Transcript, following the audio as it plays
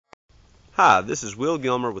Hi, this is Will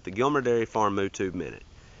Gilmer with the Gilmer Dairy Farm MooTube Minute.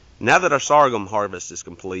 Now that our sorghum harvest is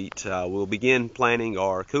complete, we'll begin planting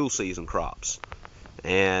our cool season crops.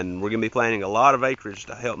 And we're going to be planting a lot of acreage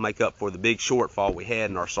to help make up for the big shortfall we had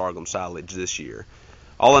in our sorghum silage this year.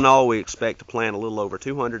 All in all, we expect to plant a little over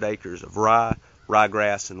 200 acres of rye,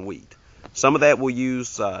 ryegrass, and wheat. Some of that we'll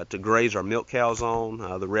use to graze our milk cows on.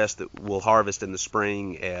 The rest that we'll harvest in the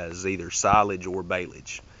spring as either silage or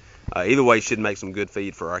baleage. Either way should make some good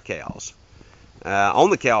feed for our cows. On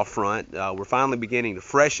the cow front, we're finally beginning to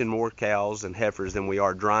freshen more cows and heifers than we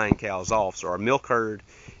are drying cows off, so our milk herd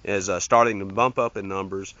is starting to bump up in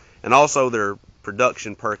numbers, and also their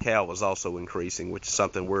production per cow is also increasing, which is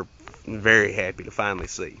something we're very happy to finally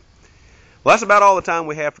see. Well, that's about all the time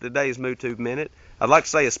we have for today's MooTube Minute. I'd like to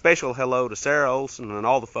say a special hello to Sarah Olson and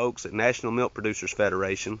all the folks at National Milk Producers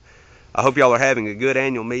Federation. I hope y'all are having a good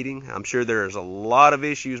annual meeting. I'm sure there's a lot of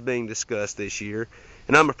issues being discussed this year,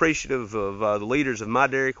 and I'm appreciative of the leaders of my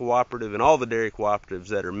dairy cooperative and all the dairy cooperatives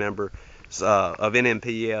that are members of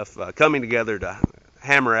NMPF coming together to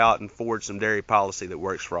hammer out and forge some dairy policy that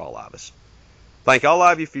works for all of us. Thank all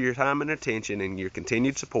of you for your time and attention and your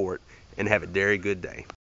continued support, and have a dairy good day.